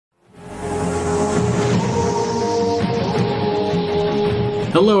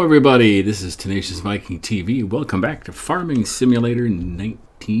Hello everybody, this is Tenacious Viking TV. Welcome back to Farming Simulator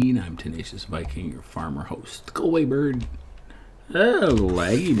 19. I'm Tenacious Viking, your farmer host. Go away, bird. Oh,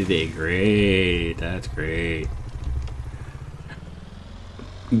 laggy today. Great, that's great.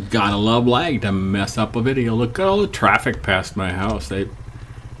 Gotta love lag to mess up a video. Look at all the traffic past my house. They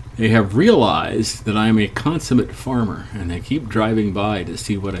have realized that I'm a consummate farmer, and they keep driving by to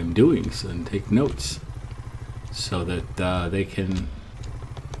see what I'm doing and take notes, so that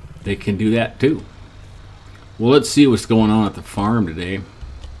they can do that too. Well, let's see what's going on at the farm today.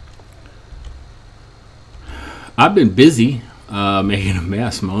 I've been busy making a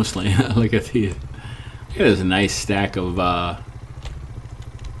mess mostly. Look at these. There's a nice stack of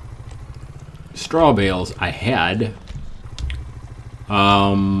straw bales I had.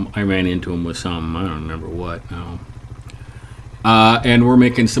 I ran into them with some, I don't remember what now. And we're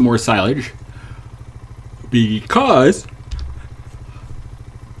making some more silage because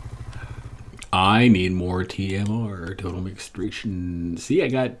I need more TMR, total mixtration. See, I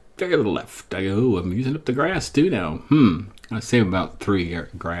got to the left. I'm using up the grass too now. I save about 3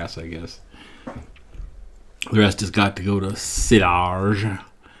 grass, I guess. The rest has got to go to silage.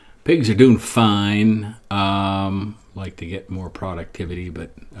 Pigs are doing fine. Like to get more productivity,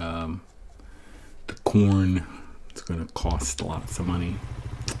 but the corn, it's going to cost lots of money.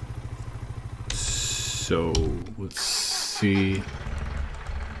 So let's see.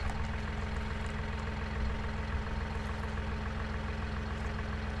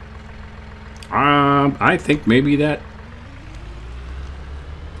 I think maybe that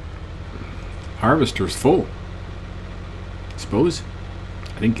harvester's full. I suppose.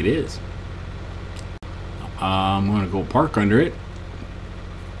 I think it is. I'm going to go park under it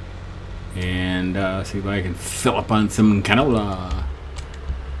and see if I can fill up on some canola.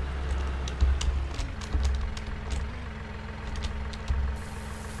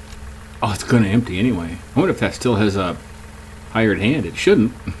 Oh, it's going to empty anyway. I wonder if that still has a hired hand. It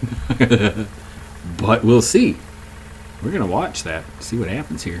shouldn't. But we'll see. We're going to watch that, see what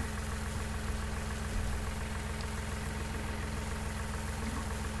happens here.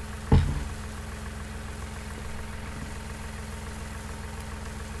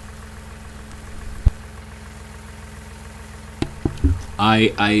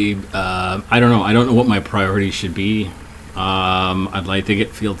 I don't know. I don't know what my priorities should be. I'd like to get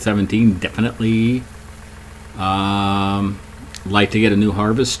field 17, definitely. Like to get a new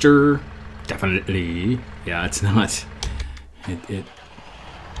harvester, definitely. Yeah, it's not.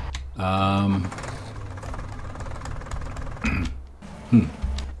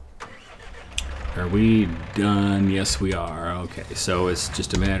 Are we done? Yes, we are. Okay, so it's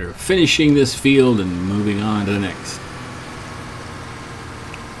just a matter of finishing this field and moving on to the next.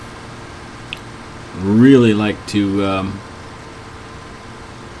 Really like to.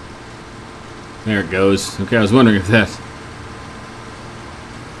 There it goes. Okay, I was wondering if that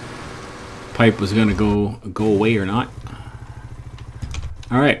pipe was going to go away or not.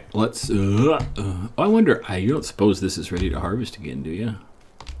 All right, let's. I wonder. You don't suppose this is ready to harvest again, do you?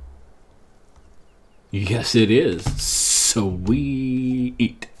 Yes, it is.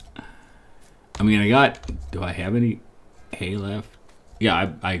 Sweet. I mean, do I have any hay left?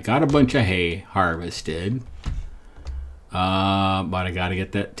 Yeah, I got a bunch of hay harvested. But I got to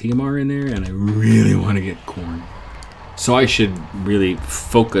get that TMR in there, and I really want to get corn. So I should really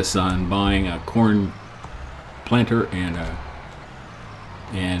focus on buying a corn planter and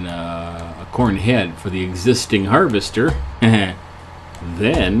a corn head for the existing harvester.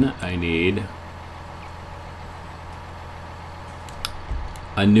 Then I need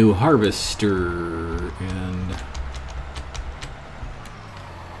a new harvester, and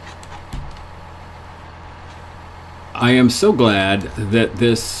I am so glad that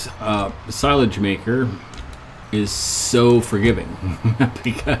this silage maker is so forgiving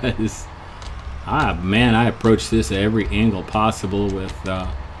because man, I approach this at every angle possible with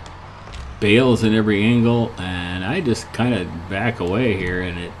bales in every angle, and I just kind of back away here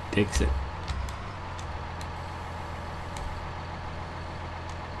and it takes it.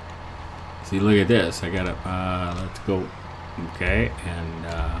 See, look at this. I gotta let's go. Okay, and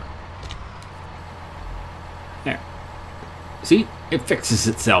there. See, it fixes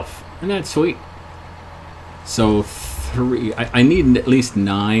itself, and that's sweet. So 3. I need at least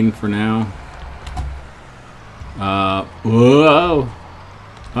 9 for now. Whoa!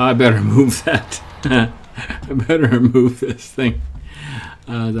 I better move that. I better move this thing.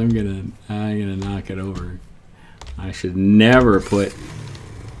 I'm gonna knock it over. I should never put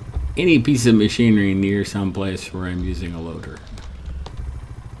any piece of machinery near some place where I'm using a loader.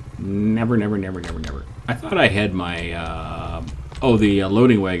 Never, never, never, never, never. I thought I had my Oh, the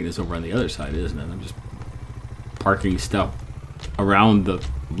loading wagon is over on the other side, isn't it? I'm just parking stuff around the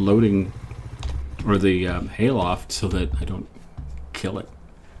loading or the hayloft so that I don't kill it.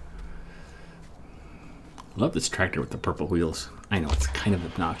 Love this tractor with the purple wheels. I know it's kind of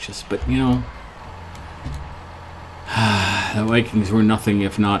obnoxious, but you know, the Vikings were nothing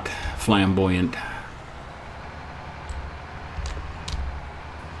if not flamboyant.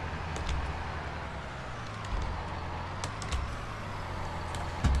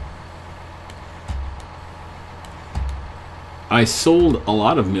 I sold a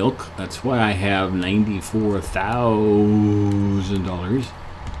lot of milk. That's why I have $94,000.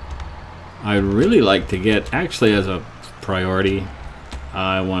 I'd really like to get, actually as a priority,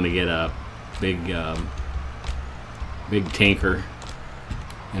 I want to get a big big tanker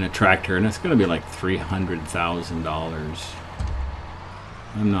and a tractor, and it's going to be like $300,000.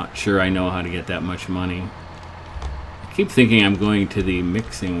 I'm not sure I know how to get that much money. I keep thinking I'm going to the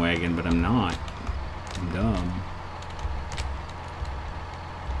mixing wagon, but I'm not. I'm dumb.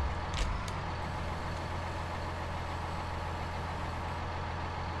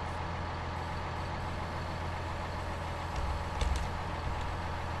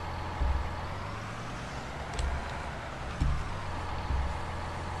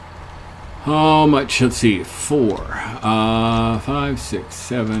 How much? Let's see. 4, 5, 6,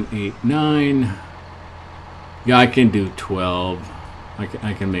 7, 8, 9. Yeah, I can do 12. I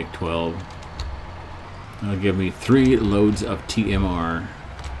can make 12. That'll give me 3 loads of TMR.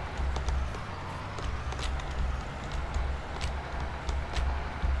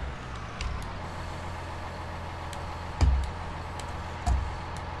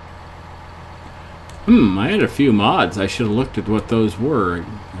 I had a few mods. I should have looked at what those were.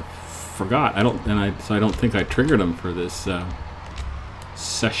 Forgot. So I don't think I triggered them for this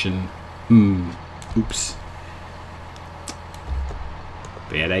session. Oops.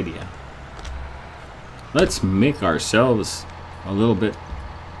 Bad idea. Let's make ourselves a little bit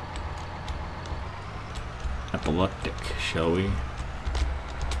epileptic, shall we?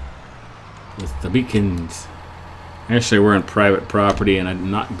 With the beacons. Actually, we're on private property, and I'm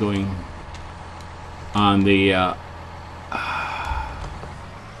not going on the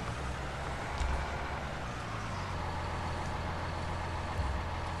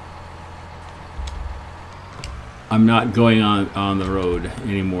I'm not going on the road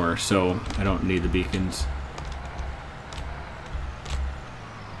anymore, so I don't need the beacons.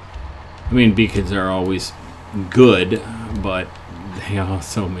 I mean, beacons are always good, but they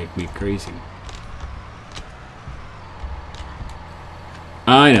also make me crazy.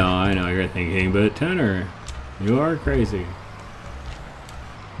 I know, you're thinking, but Tanner, you are crazy.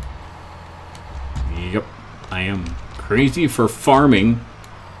 Yep, I am crazy for farming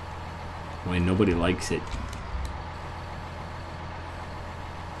when nobody likes it.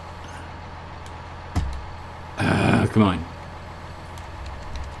 Come on.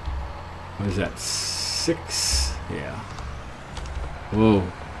 What is that? 6? Yeah. Whoa.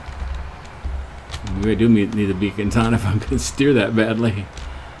 Maybe I do need the beacons on if I'm going to steer that badly.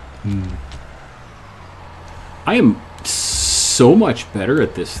 I am so much better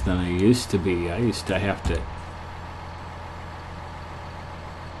at this than I used to be. I used to have to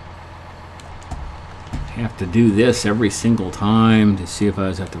do this every single time to see if I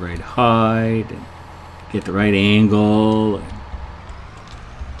was at the right height and get the right angle.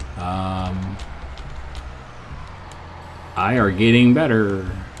 I are getting better,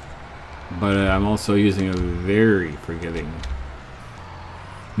 but I'm also using a very forgiving.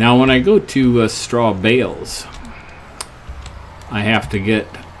 Now when I go to straw bales, I have to get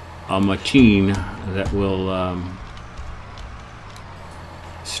a machine that will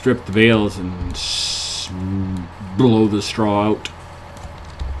strip the bales and blow the straw out.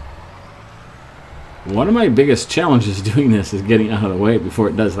 One of my biggest challenges doing this is getting out of the way before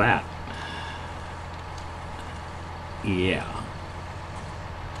it does that. Yeah.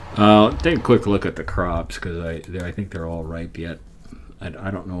 Take a quick look at the crops, because I think they're all ripe yet. I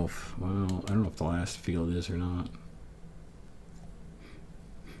don't know if, well, I don't know if the last field is or not.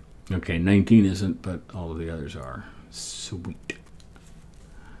 Okay, 19 isn't, but all of the others are. Sweet.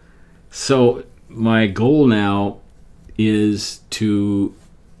 So my goal now is to,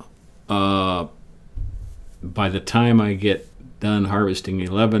 by the time I get done harvesting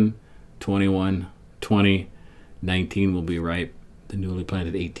 11, 21, 20, 19 will be ripe. The newly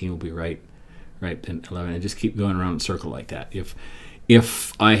planted 18 will be ripe, and 11, and just keep going around in a circle like that.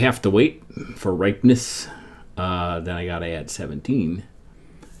 If I have to wait for ripeness, then I got to add 17.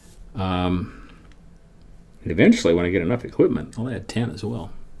 And eventually, when I get enough equipment, I'll add 10 as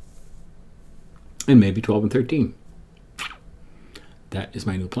well. And maybe 12 and 13. That is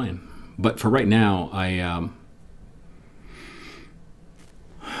my new plan. But for right now,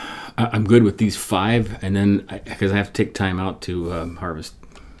 I'm good with these 5, and then because I have to take time out to harvest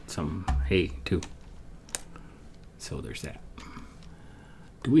some hay too. So there's that.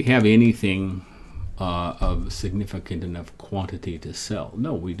 Do we have anything of significant enough quantity to sell?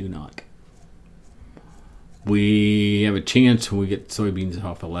 No, we do not. We have a chance when we get soybeans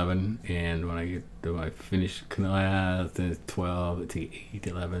off 11, and when I finish canola, the 12, it's 8,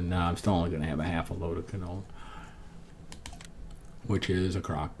 11. No, I'm still only going to have a half a load of canola, which is a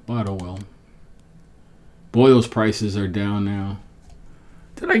crock, but oh well. Boy, those prices are down now.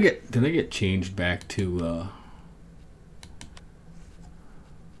 Did I get changed back to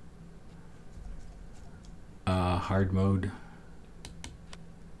hard mode?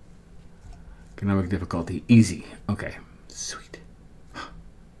 Economic difficulty easy. Okay, sweet.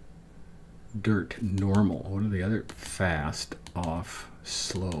 Dirt normal. What are the other? Fast, off,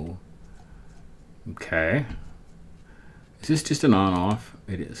 slow. Okay. Is this just an on-off?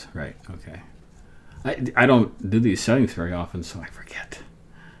 It is, right, okay. I don't do these settings very often, so I forget.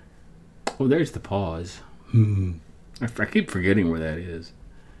 Oh, there's the pause. I keep forgetting where that is.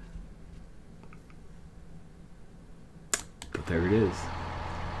 But there it is.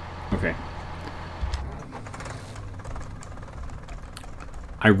 Okay.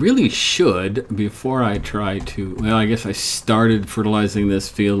 I really should, before I try to... Well, I guess I started fertilizing this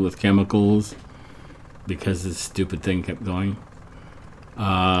field with chemicals because this stupid thing kept going. So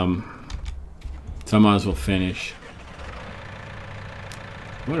I might as well finish.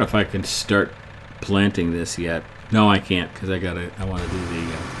 I wonder if I can start planting this yet. No, I can't, because I want to do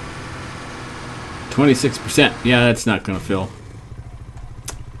the 26%. Yeah, that's not going to fill.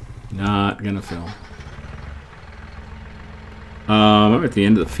 Not going to fill. I'm at the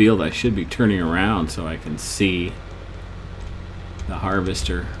end of the field. I should be turning around so I can see the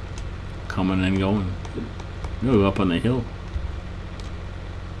harvester coming and going. Go up on the hill.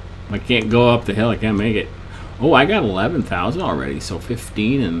 I can't go up the hill. I can't make it. Oh, I got 11,000 already. So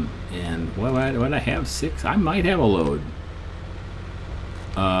 15 and what I have 6. I might have a load.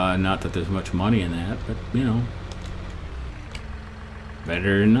 Not that there's much money in that, but you know,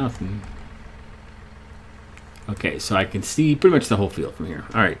 better than nothing. Okay, so I can see pretty much the whole field from here.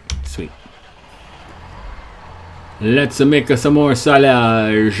 All right, sweet. Let's make some more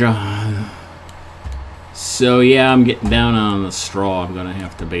silage. So yeah, I'm getting down on the straw. I'm gonna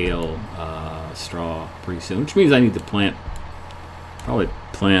have to bale straw pretty soon, which means I need to probably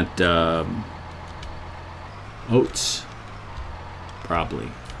plant oats, probably.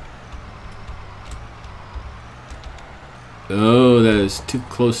 Oh, that is too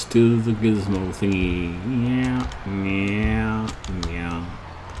close to the gizmo thingy. Yeah.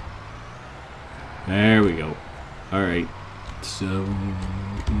 There we go. Alright. So...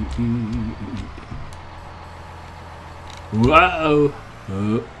 Whoa!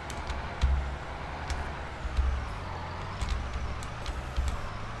 Oh.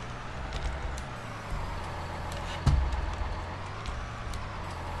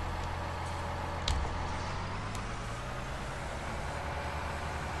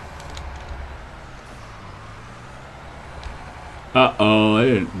 Uh-oh, I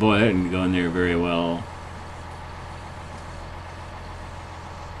didn't go in there very well.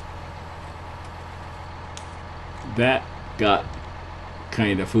 That got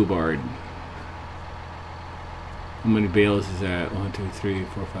kind of foobarred. How many bales is that? 1, 2, 3,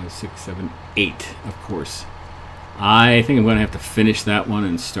 4, 5, 6, 7, 8, of course. I think I'm going to have to finish that one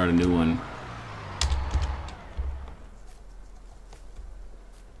and start a new one.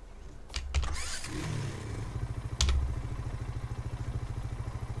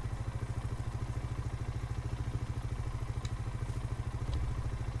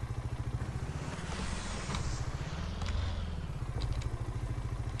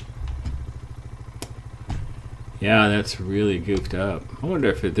 Yeah, that's really goofed up. I wonder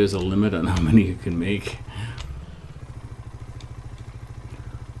if there's a limit on how many you can make.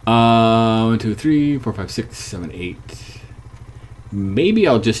 1, 2, 3, 4, 5, 6, 7, 8. Maybe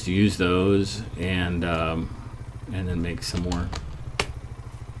I'll just use those and then make some more.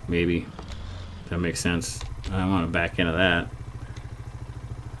 Maybe. That makes sense. I want to back into that.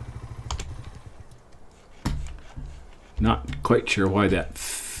 Not quite sure why that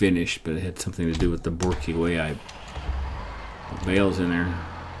finished, but it had something to do with the Borky way I put bales in there.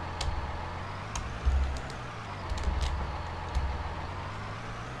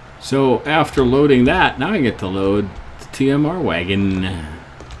 So after loading that, now I get to load the TMR wagon.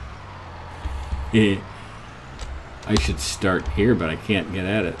 I should start here, but I can't get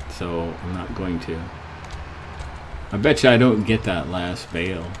at it, so I'm not going to. I bet you I don't get that last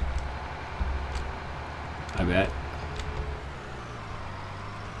bale. I bet.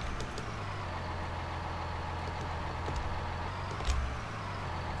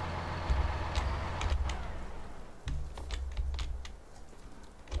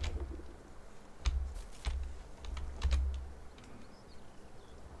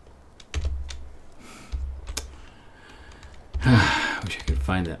 Wish I could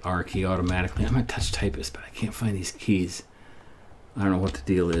find that R key automatically. I'm a touch typist, but I can't find these keys. I don't know what the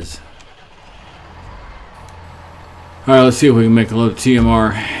deal is. All right, let's see if we can make a load of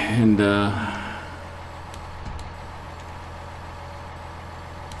TMR and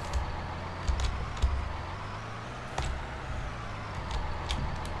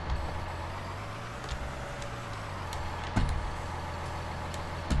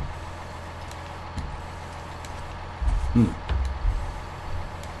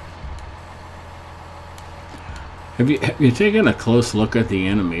Have you taken a close look at the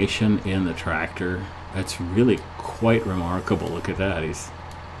animation in the tractor? That's really quite remarkable. Look at that. He's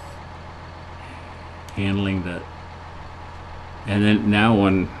handling that. And then now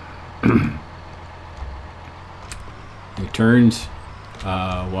when he turns,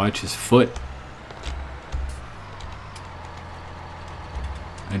 watch his foot.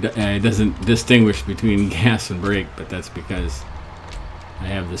 It doesn't distinguish between gas and brake, but that's because I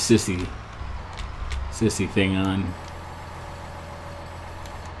have the sissy thing on.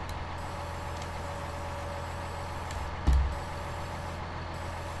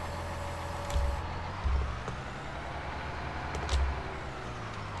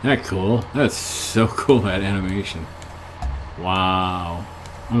 That cool. That's so cool, that animation. Wow.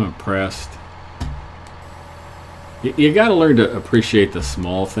 I'm impressed. You gotta learn to appreciate the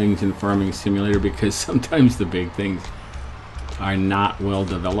small things in Farming Simulator, because sometimes the big things are not well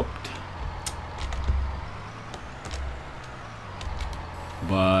developed.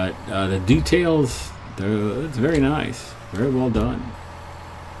 But the details, it's very nice. Very well done.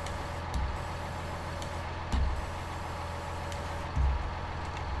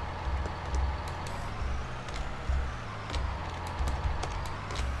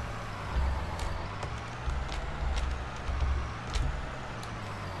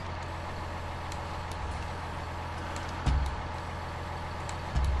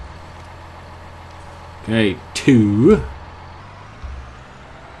 Okay, 2.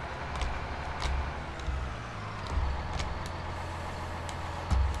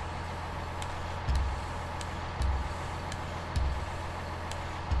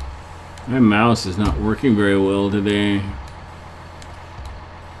 My mouse is not working very well today.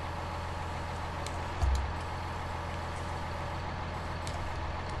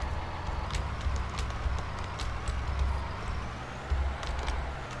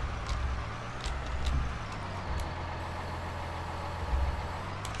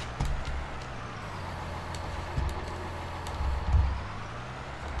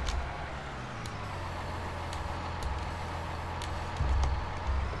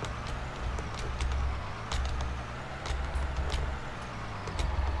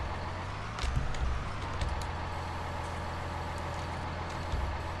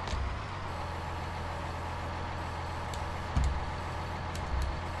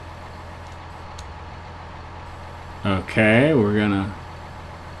 Okay, we're gonna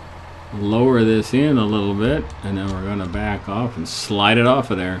lower this in a little bit, and then we're gonna back off and slide it off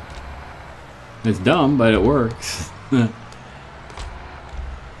of there. It's dumb, but it works.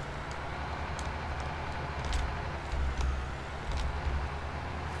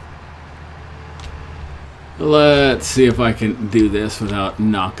 Let's see if I can do this without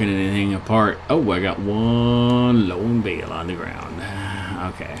knocking anything apart. Oh, I got one lone bale on the ground.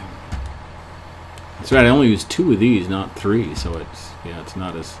 Okay. That's right, I only used 2 of these, not 3, so it's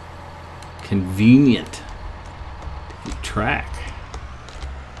not as convenient to keep track.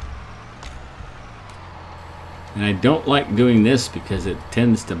 And I don't like doing this because it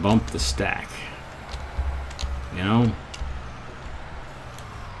tends to bump the stack. You know?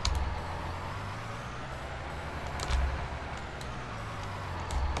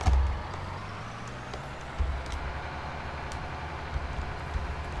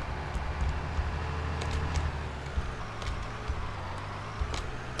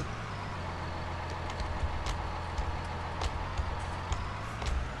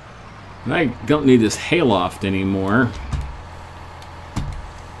 I don't need this hayloft anymore.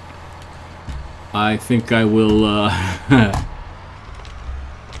 I think I will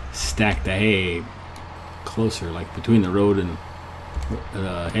stack the hay closer, like between the road and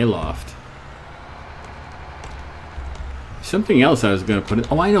the hayloft. Something else I was going to put in.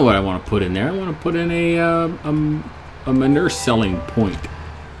 Oh, I know what I want to put in there. I want to put in a a manure selling point.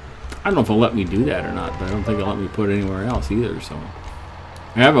 I don't know if it'll let me do that or not, but I don't think it'll let me put it anywhere else either. So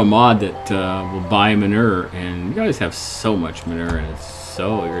I have a mod that will buy manure, and you guys have so much manure, and it's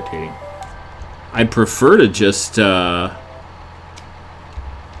so irritating. I'd prefer to just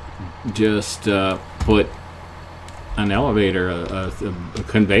put an elevator, a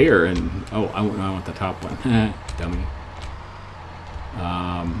conveyor, and oh, I want the top one. Dummy.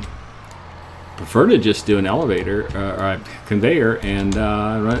 Prefer to just do an elevator or a conveyor and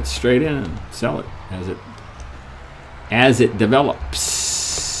run it straight in and sell it as it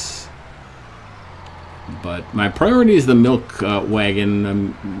develops. But my priority is the milk wagon, the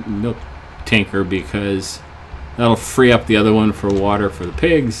milk tanker, because that'll free up the other one for water for the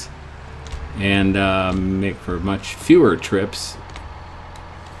pigs and make for much fewer trips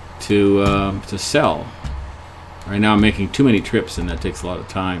to sell. Right now I'm making too many trips, and that takes a lot of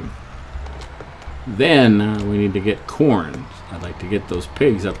time. Then we need to get corn. I'd like to get those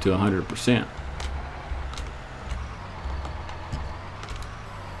pigs up to 100%.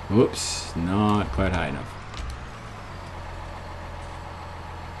 Whoops, not quite high enough.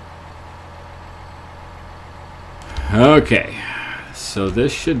 Okay, so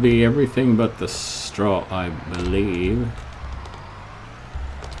this should be everything but the straw, I believe.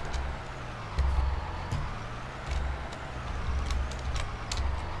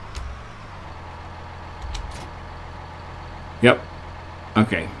 Yep.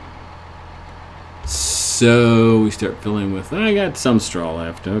 Okay. So we start filling with, I got some straw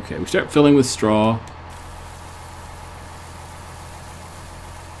left. Okay, we start filling with straw.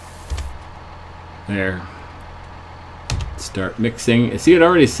 There. Start mixing. See, it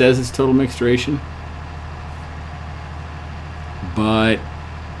already says it's total mixturation, but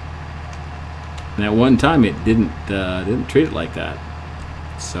at one time it didn't treat it like that.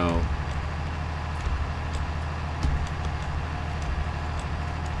 So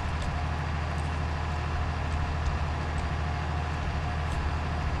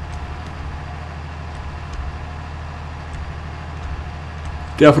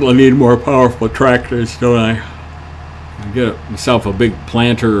definitely need more powerful tractors, don't I? I get myself a big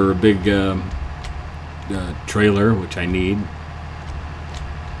planter or a big trailer, which I need.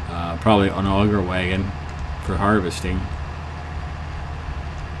 Probably an auger wagon for harvesting.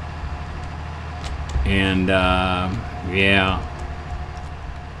 And yeah.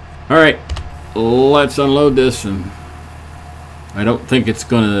 Alright, let's unload this. And I don't think it's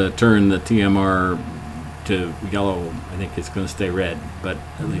going to turn the TMR to yellow. I think it's going to stay red, but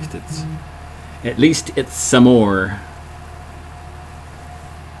at least it's some more.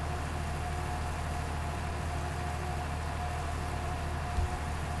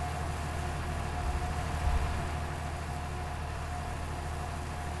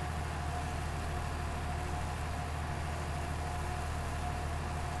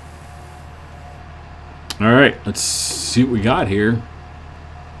 All right, let's see what we got here.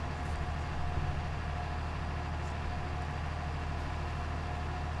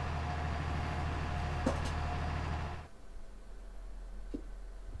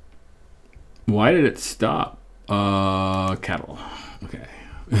 Why did it stop? Cattle. Okay.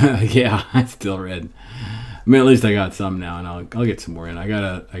 Yeah, it's still red. I mean, at least I got some now, and I'll get some more in. I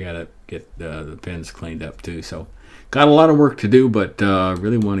gotta get the pens cleaned up too. So, got a lot of work to do, but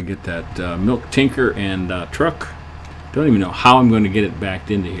really want to get that milk tinker and truck. Don't even know how I'm going to get it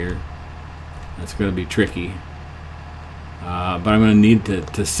backed into here. That's going to be tricky. But I'm going to need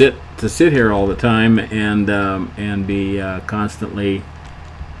to sit here all the time and be constantly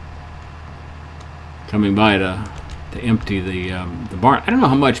coming by to empty the barn. I don't know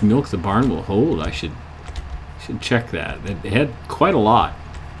how much milk the barn will hold. I should check that. It had quite a lot,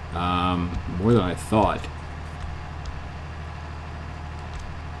 more than I thought.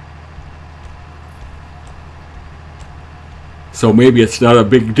 So maybe it's not a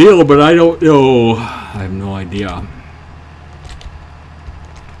big deal, but I don't know. I have no idea.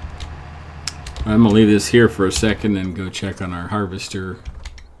 I'm gonna leave this here for a second and go check on our harvester.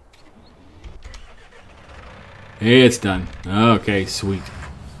 It's done. Okay, sweet.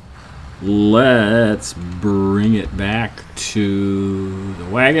 Let's bring it back to the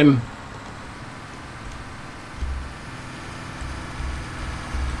wagon.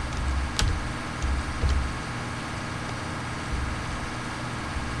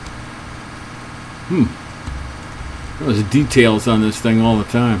 There's details on this thing all the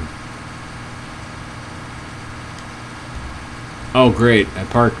time. Oh great, I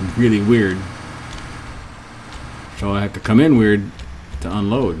parked really weird. So I have to come in weird to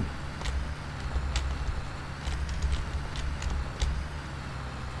unload.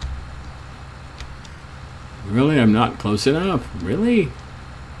 Really? I'm not close enough? Really?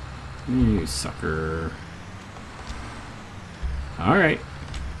 You sucker. Alright.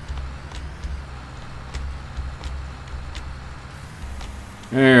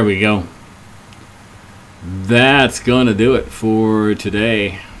 There we go. That's gonna do it for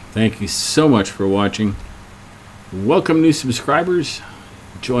today. Thank you so much for watching. Welcome new subscribers.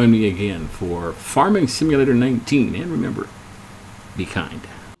 Join me again for Farming Simulator 19. And remember, be kind.